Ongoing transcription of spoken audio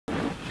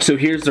So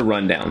here's the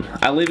rundown.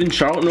 I live in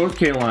Charlotte, North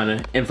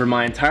Carolina, and for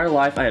my entire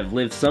life I have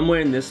lived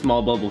somewhere in this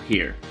small bubble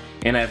here.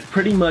 And I've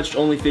pretty much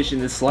only fished in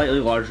this slightly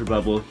larger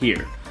bubble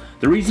here.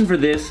 The reason for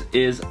this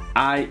is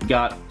I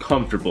got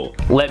comfortable.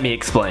 Let me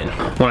explain.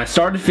 When I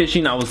started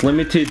fishing, I was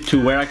limited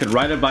to where I could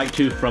ride a bike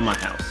to from my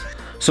house.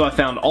 So I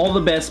found all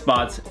the best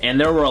spots, and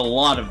there were a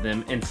lot of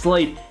them, and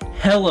slayed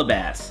hella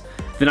bass.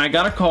 Then I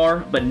got a car,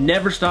 but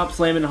never stopped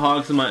slamming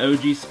hogs in my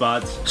OG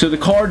spots. So the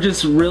car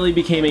just really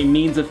became a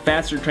means of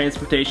faster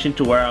transportation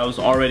to where I was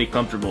already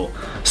comfortable.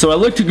 So I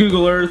looked to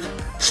Google Earth.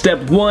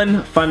 Step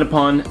 1, find a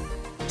pond.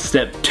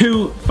 Step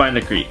 2, find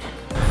a creek.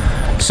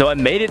 So I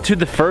made it to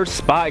the first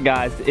spot,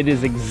 guys. It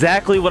is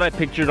exactly what I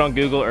pictured on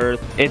Google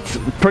Earth. It's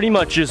pretty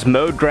much just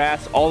mowed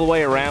grass all the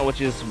way around, which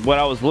is what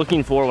I was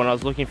looking for when I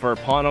was looking for a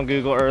pond on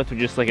Google Earth, with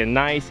just like a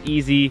nice,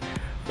 easy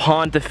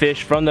pond to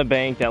fish from the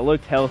bank that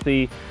looked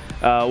healthy.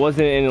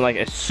 Wasn't in like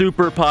a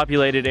super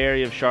populated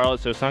area of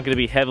Charlotte, so it's not gonna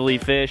be heavily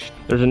fished.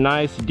 There's a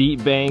nice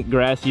deep bank,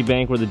 grassy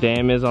bank where the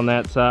dam is on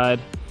that side.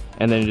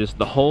 And then just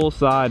the whole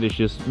side is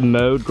just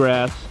mowed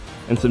grass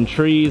and some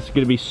trees.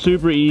 Gonna be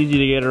super easy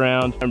to get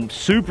around. I'm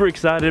super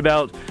excited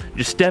about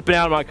just stepping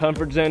out of my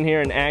comfort zone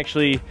here and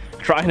actually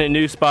trying a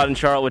new spot in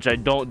Charlotte, which I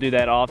don't do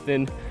that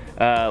often.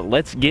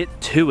 Let's get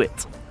to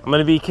it. I'm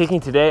gonna be kicking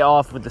today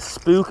off with the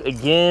spook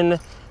again.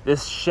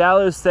 This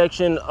shallow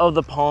section of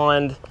the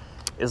pond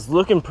is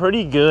looking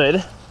pretty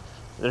good.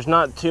 There's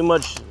not too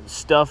much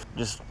stuff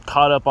just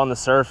caught up on the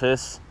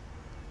surface.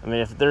 I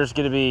mean, if there's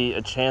gonna be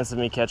a chance of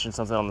me catching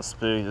something on the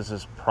spook, this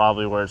is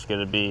probably where it's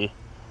gonna be.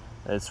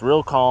 It's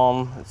real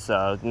calm. It's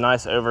a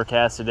nice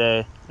overcast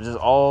today. This is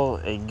all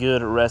a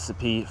good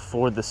recipe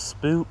for the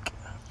spook.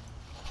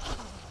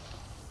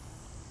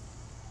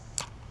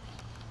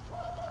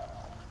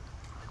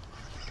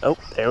 Oh,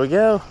 there we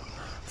go.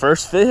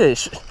 First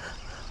fish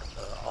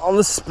on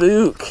the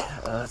spook.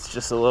 It's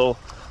just a little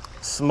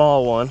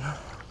small one.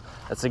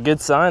 That's a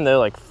good sign though,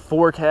 like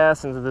 4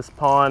 casts into this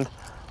pond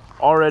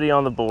already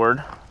on the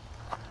board.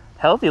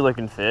 Healthy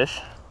looking fish.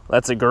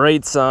 That's a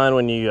great sign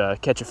when you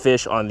catch a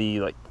fish on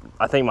the, like,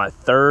 I think my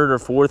 3rd or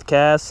 4th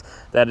cast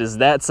that is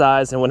that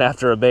size and went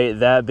after a bait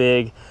that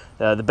big.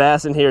 The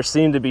bass in here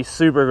seem to be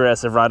super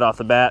aggressive right off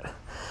the bat.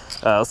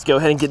 Let's go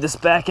ahead and get this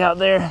back out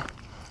there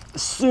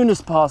as soon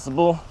as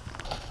possible.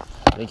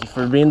 Thank you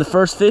for being the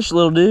first fish,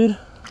 little dude.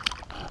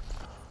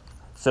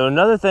 So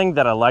another thing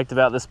that I liked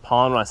about this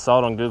pond when I saw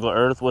it on Google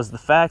Earth was the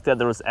fact that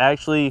there was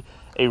actually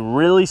a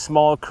really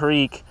small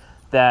creek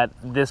that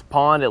this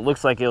pond, it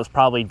looks like it was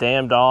probably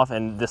dammed off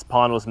and this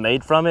pond was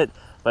made from it,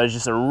 but it's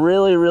just a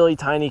really, really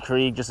tiny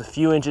creek, just a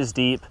few inches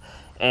deep,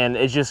 and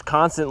it's just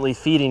constantly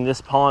feeding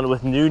this pond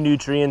with new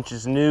nutrients,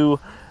 just new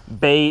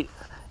bait,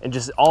 and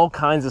just all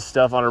kinds of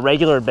stuff on a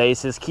regular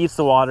basis, keeps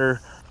the water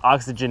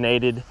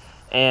oxygenated.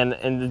 And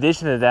in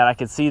addition to that, I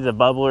could see the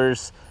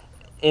bubblers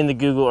in the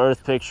Google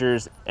Earth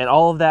pictures, and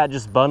all of that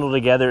just bundled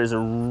together is a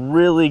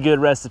really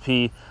good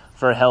recipe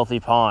for a healthy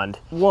pond.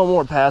 One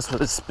more pass with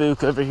a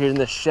spook over here in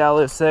the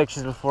shallow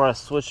sections before I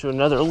switch to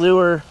another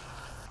lure.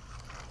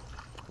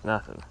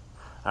 Nothing.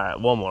 All right,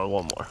 one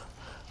more.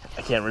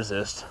 I can't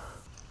resist.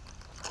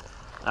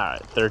 All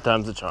right, 3rd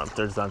time's the charm,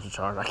 3rd time's the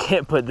charm. I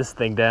can't put this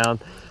thing down.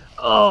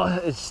 Oh,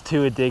 it's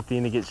too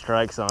addicting to get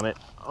strikes on it.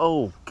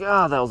 Oh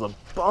God, that was a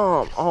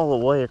bump all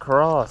the way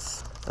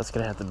across. That's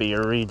gonna have to be a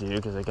redo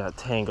because it got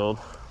tangled.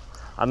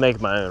 I make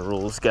my own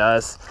rules,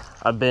 guys.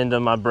 I bend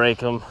them, I break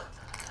them,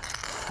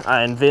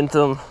 I invent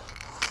them.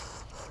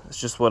 It's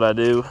just what I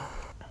do.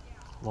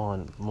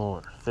 One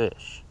more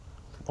fish.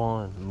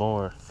 One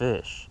more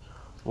fish.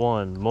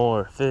 One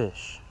more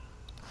fish.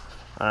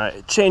 All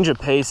right, change of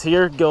pace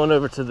here. Going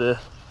over to the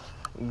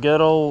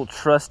good old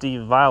trusty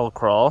Vile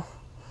Crawl.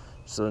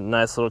 It's a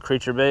nice little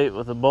creature bait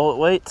with a bullet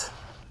weight.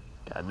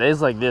 God,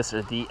 days like this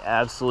are the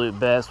absolute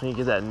best when you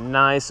get that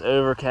nice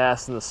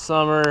overcast in the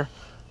summer.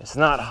 It's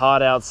not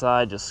hot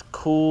outside, just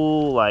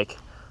cool, like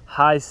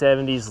high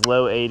 70s,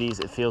 low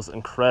 80s. It feels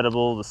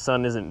incredible. The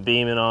sun isn't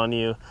beaming on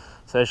you,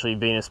 especially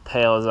being as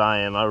pale as I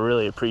am. I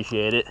really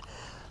appreciate it.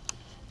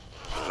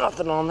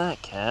 Nothing on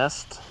that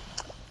cast.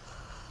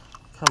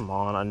 Come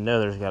on, I know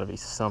there's gotta be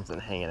something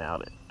hanging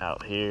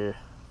out here.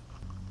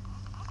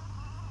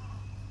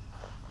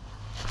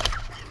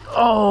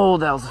 Oh,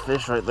 that was a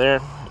fish right there.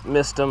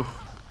 Missed him.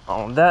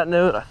 On that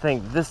note, I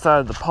think this side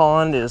of the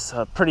pond is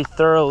pretty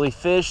thoroughly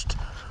fished.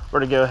 We're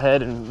gonna go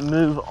ahead and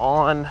move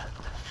on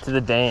to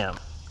the dam.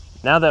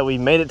 Now that we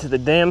made it to the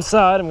dam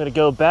side, I'm gonna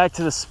go back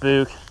to the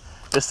spook.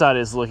 This side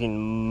is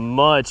looking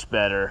much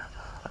better.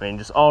 I mean,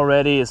 just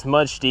already it's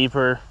much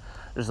deeper.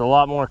 There's a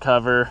lot more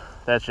cover.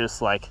 That's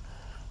just like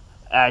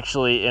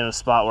actually in a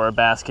spot where a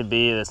bass could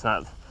be that's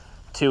not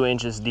 2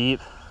 inches deep.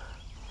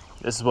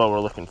 This is what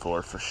we're looking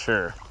for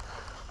sure.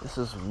 This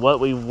is what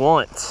we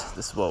want.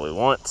 This is what we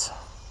want.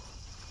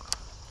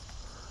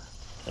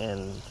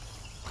 And,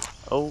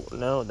 oh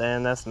no,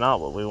 Dan, that's not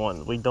what we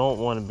want. We don't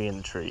want to be in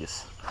the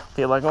trees.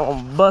 Feel like I'm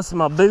gonna bust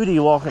my booty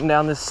walking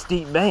down this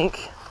steep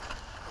bank.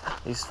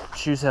 These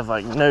shoes have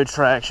like no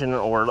traction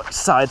or like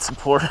side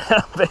support.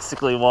 I'm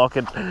basically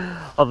walking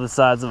on the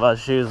sides of my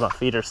shoes. My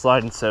feet are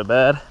sliding so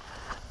bad.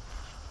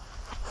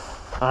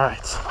 All right.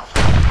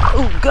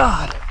 Oh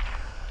God.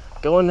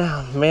 Going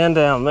down, man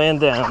down, man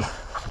down.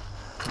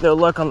 No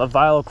luck on the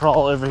vinyl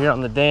crawl over here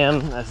on the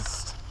dam.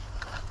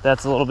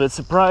 That's a little bit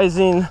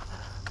surprising,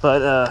 but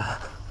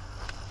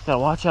gotta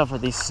watch out for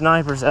these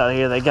snipers out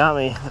here. They got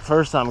me the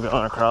first time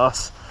going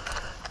across.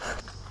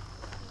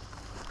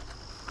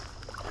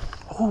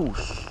 Ooh,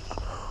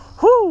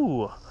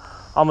 whoo!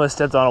 Almost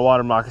stepped on a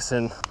water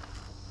moccasin.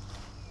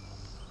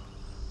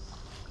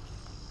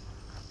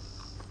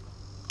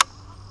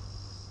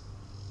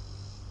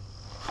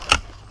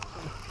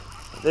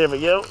 There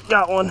we go,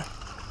 got one.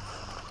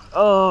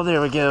 Oh,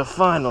 there we go,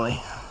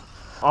 finally.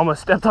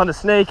 Almost stepped on a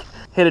snake,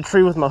 hit a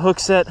tree with my hook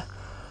set,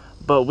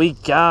 but we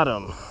got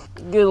him.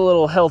 Good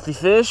little healthy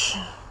fish,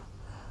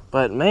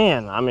 but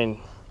man, I mean,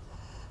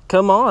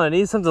 come on, I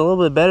need something a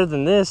little bit better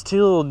than this.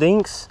 2 little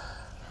dinks.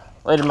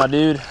 Later, my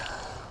dude.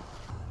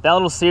 That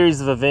little series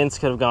of events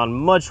could have gone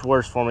much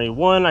worse for me.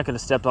 1, I could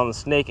have stepped on the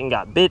snake and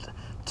got bit.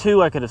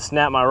 2, I could have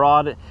snapped my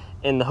rod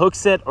in the hook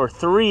set. Or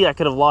 3, I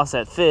could have lost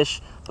that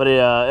fish, but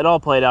it all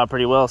played out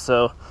pretty well,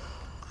 so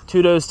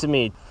kudos to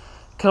me.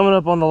 Coming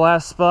up on the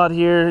last spot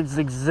here, it's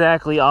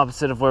exactly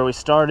opposite of where we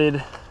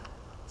started.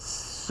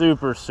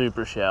 Super,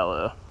 super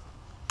shallow.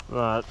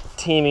 Not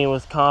teeming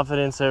with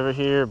confidence over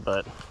here,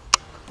 but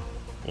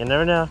you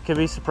never know, could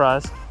be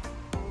surprised.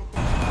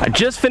 I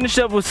just finished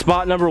up with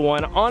spot number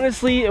 1.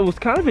 Honestly, it was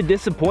kind of a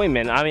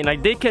disappointment. I mean, I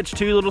did catch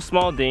 2 little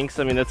small dinks.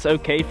 I mean, that's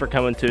okay for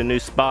coming to a new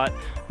spot,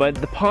 but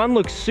the pond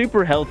looks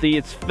super healthy.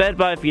 It's fed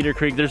by a feeder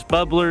creek. There's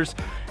bubblers.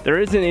 There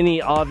isn't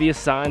any obvious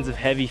signs of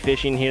heavy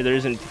fishing here. There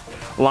isn't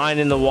line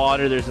in the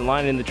water. There's a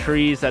line in the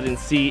trees. I didn't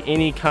see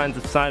any kinds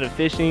of sign of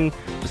fishing.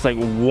 Just like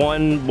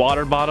 1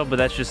 water bottle, but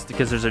that's just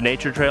because there's a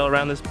nature trail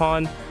around this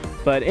pond.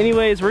 But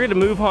anyways, we're gonna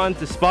move on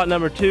to spot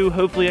number 2.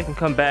 Hopefully I can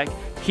come back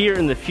here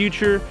in the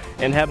future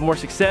and have more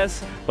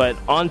success, but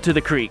on to the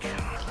creek.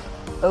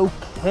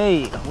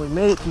 Okay, we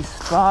made it to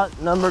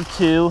spot number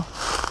 2.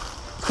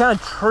 It's kind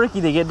of tricky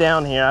to get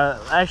down here.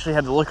 I actually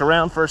had to look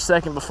around for a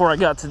second before I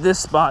got to this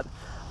spot,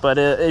 but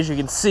as you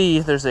can see,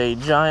 there's a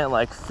giant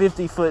like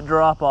 50-foot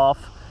drop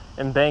off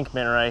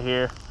embankment right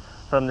here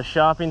from the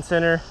shopping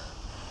center,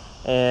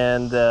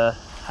 and I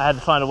had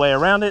to find a way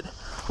around it.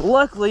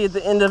 Luckily at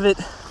the end of it,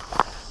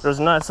 there's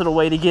a nice little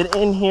way to get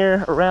in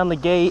here around the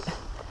gate,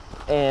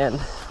 and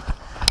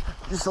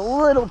just a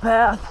little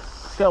path.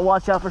 Just gotta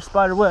watch out for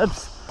spider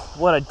webs.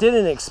 What I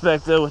didn't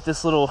expect though with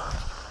this little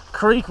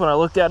creek when I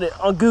looked at it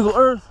on Google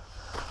Earth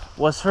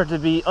was for it to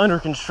be under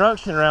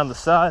construction around the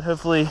side.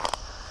 Hopefully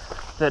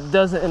that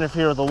doesn't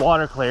interfere with the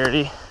water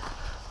clarity.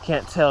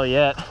 Can't tell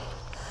yet,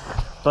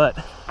 but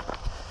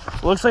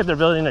it looks like they're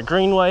building a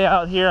greenway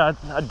out here.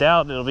 I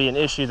doubt it'll be an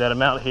issue that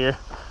I'm out here.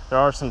 There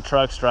are some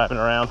trucks driving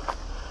around,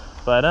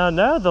 but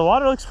no, the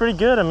water looks pretty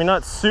good. I mean,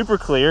 not super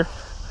clear.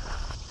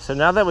 So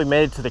now that we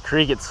made it to the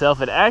creek itself,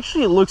 it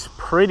actually looks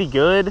pretty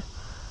good.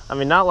 I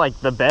mean, not like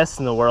the best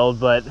in the world,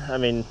 but I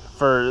mean,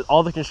 for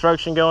all the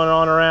construction going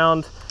on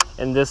around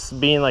and this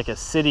being like a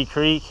city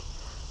creek,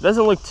 it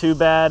doesn't look too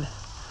bad.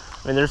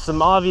 I mean, there's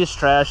some obvious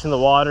trash in the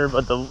water,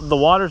 but the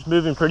water's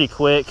moving pretty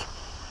quick,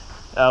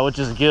 which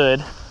is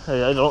good.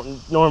 I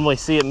don't normally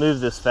see it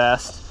move this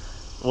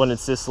fast when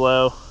it's this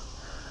low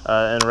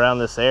and around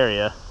this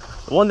area.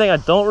 The one thing I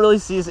don't really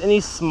see is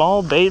any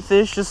small bait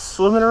fish just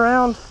swimming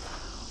around,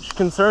 which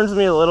concerns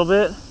me a little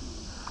bit.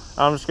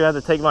 I'm just gonna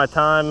have to take my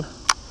time,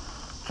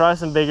 try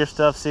some bigger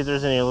stuff, see if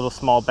there's any little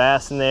small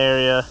bass in the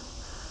area.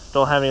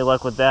 Don't have any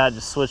luck with that.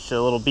 Just switch to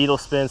a little beetle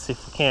spin, see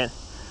if we can't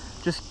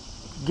just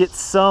get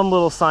some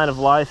little sign of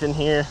life in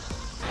here.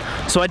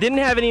 So I didn't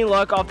have any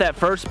luck off that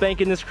first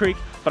bank in this creek,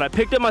 but I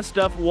picked up my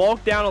stuff,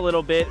 walked down a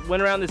little bit,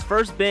 went around this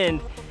first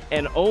bend,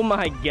 and oh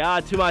my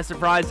God, to my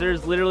surprise,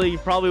 there's literally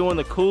probably one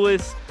of the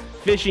coolest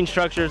fishing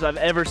structures I've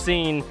ever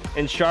seen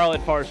in Charlotte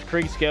as far as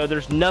creeks go.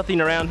 There's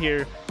nothing around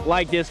here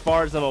like this as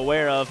far as I'm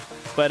aware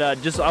of. But I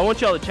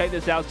want y'all to check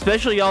this out,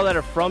 especially y'all that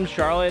are from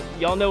Charlotte.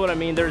 Y'all know what I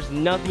mean. There's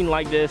nothing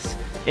like this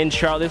in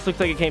Charlotte. This looks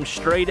like it came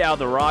straight out of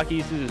the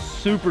Rockies. This is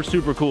super,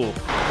 super cool.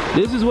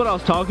 This is what I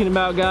was talking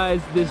about,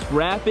 guys. This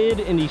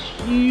rapid and these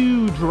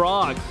huge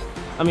rocks.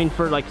 I mean,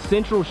 for like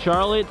central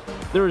Charlotte,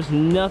 there is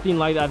nothing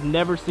like that. I've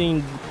never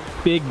seen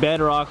big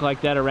bedrock like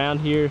that around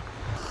here.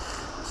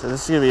 So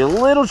this is gonna be a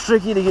little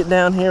tricky to get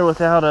down here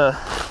without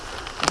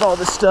all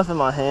this stuff in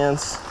my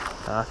hands.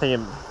 I think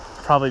it'd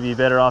probably be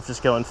better off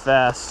just going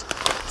fast.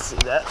 Let's see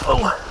that. Oh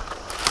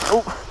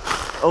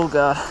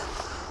God.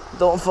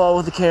 Don't fall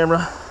with the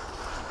camera.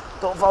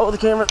 Don't fall with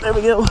the camera. There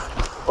we go.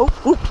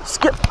 Oh,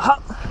 skip,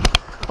 hop.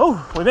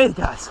 Oh, we made it,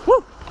 guys.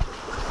 Woo!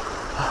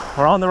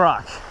 We're on the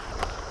rock.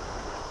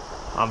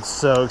 I'm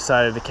so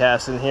excited to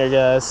cast in here,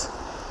 guys.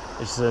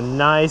 It's a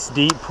nice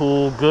deep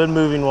pool, good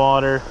moving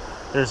water.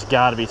 There's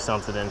gotta be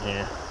something in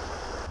here.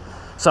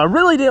 So I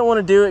really didn't want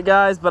to do it,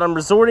 guys, but I'm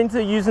resorting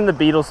to using the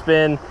beetle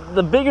spin.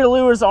 The bigger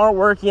lures aren't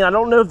working. I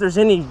don't know if there's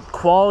any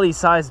quality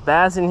sized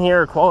bass in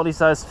here or quality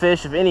sized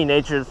fish of any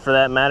nature for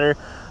that matter,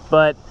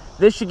 but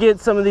this should get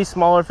some of these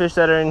smaller fish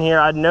that are in here.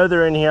 I know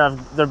they're in here.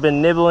 They've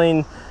been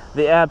nibbling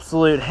the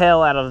absolute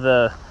hell out of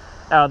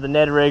the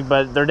Ned rig,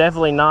 but they're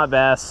definitely not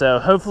bass. So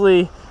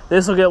hopefully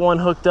this will get one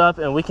hooked up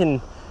and we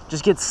can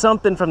just get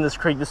something from this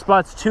creek. The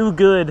spot's too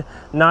good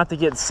not to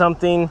get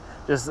something,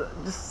 just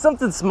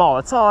something small.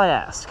 That's all I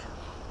ask.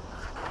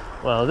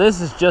 Well, this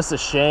is just a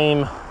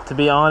shame, to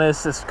be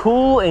honest. As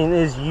cool and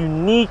as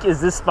unique as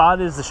this spot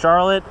is to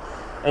Charlotte,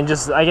 and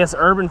just, I guess,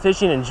 urban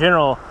fishing in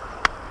general,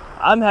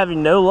 I'm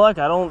having no luck.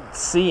 I don't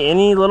see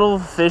any little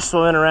fish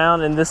swimming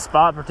around in this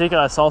spot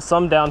particularly. I saw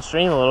some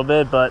downstream a little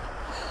bit, but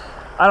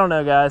I don't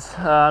know, guys.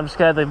 I'm just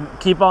gonna have to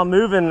keep on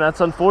moving.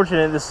 That's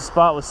unfortunate. This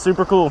spot was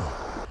super cool.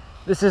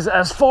 This is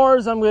as far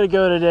as I'm gonna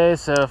go today,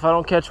 so if I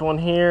don't catch one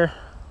here,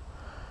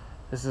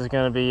 this is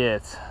gonna be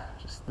it.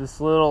 Just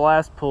this little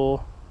last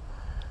pool.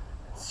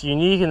 It's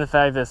unique in the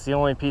fact that it's the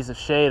only piece of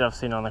shade I've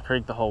seen on the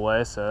creek the whole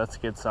way, so that's a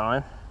good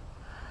sign.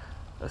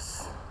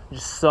 That's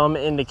just some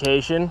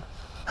indication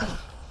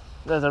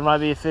that there might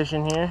be a fish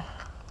in here.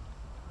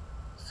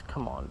 Just,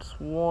 come on,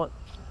 just one.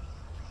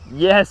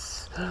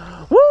 Yes!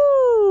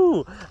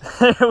 Woo!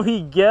 There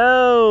we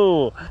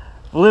go!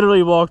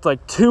 Literally walked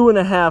like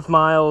 2.5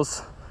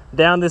 miles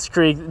down this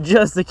creek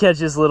just to catch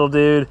this little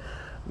dude.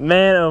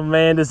 Man, oh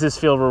man, does this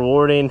feel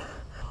rewarding.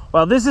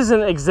 Well, this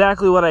isn't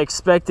exactly what I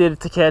expected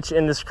to catch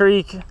in this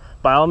creek.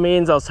 By all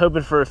means, I was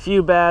hoping for a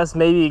few bass,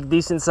 maybe a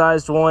decent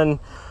sized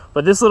one,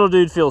 but this little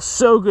dude feels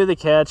so good to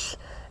catch.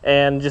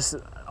 And just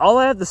all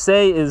I have to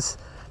say is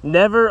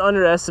never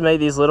underestimate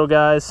these little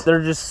guys.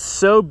 They're just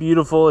so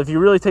beautiful. If you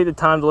really take the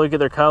time to look at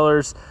their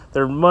colors,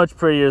 they're much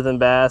prettier than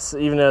bass,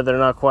 even though they're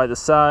not quite the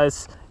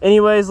size.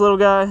 Anyways, little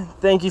guy,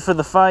 thank you for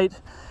the fight.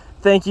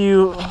 Thank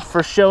you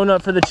for showing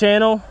up for the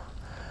channel.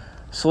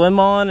 Swim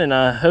on, and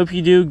I hope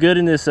you do good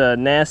in this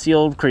nasty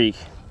old creek.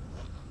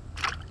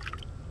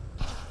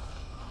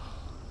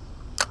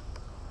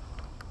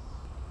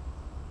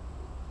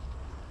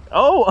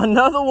 Oh,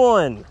 another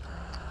one.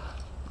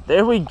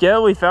 There we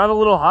go. We found a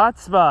little hot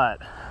spot.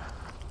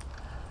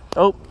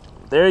 Oh,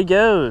 there he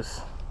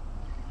goes.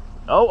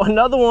 Oh,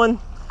 another one.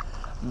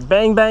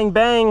 Bang, bang,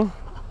 bang.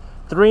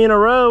 3 in a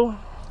row.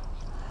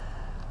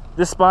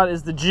 This spot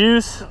is the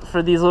juice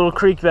for these little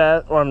creek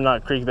bass, or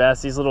not creek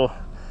bass, these little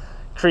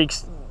creek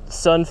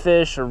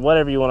sunfish, or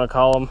whatever you want to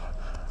call them.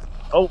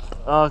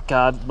 Oh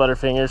God,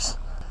 butterfingers.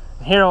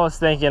 Here I was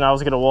thinking I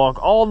was gonna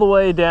walk all the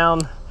way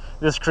down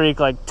this creek,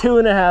 like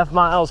 2.5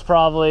 miles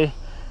probably,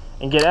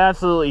 and get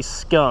absolutely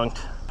skunked.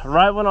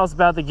 Right when I was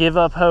about to give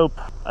up hope,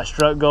 I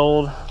struck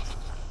gold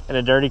in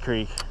a dirty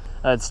creek.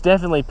 It's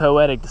definitely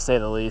poetic, to say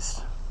the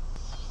least.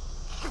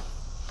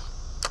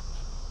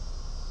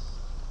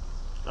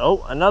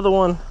 Oh, another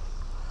one.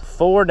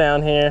 4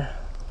 down here.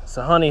 It's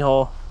a honey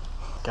hole.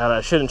 God,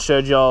 I shouldn't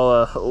showed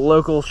y'all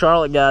local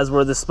Charlotte guys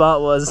where this spot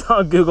was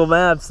on Google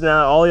Maps.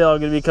 Now all y'all are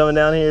gonna be coming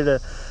down here to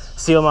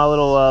steal my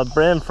little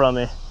brim from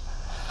me.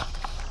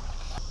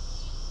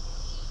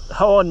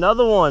 Oh,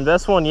 another one.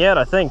 Best one yet,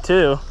 I think,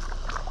 too.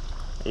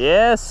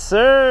 Yes,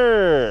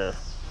 sir.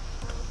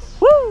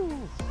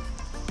 Woo!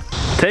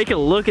 Take a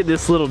look at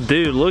this little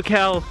dude. Look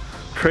how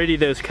pretty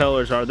those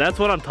colors are. That's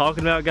what I'm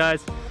talking about,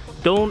 guys.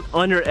 Don't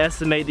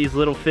underestimate these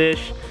little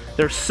fish.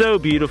 They're so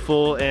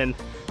beautiful, and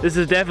this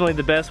is definitely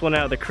the best one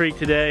out of the creek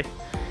today.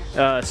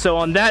 So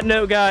on that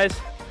note, guys,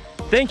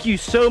 thank you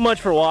so much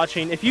for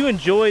watching. If you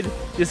enjoyed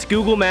this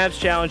Google Maps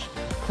challenge,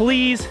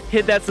 please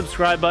hit that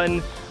subscribe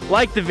button,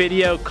 like the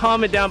video,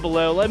 comment down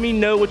below. Let me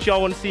know what y'all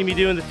want to see me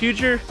do in the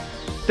future.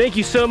 Thank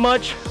you so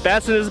much.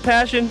 Bassing is a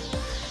passion.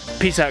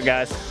 Peace out,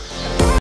 guys.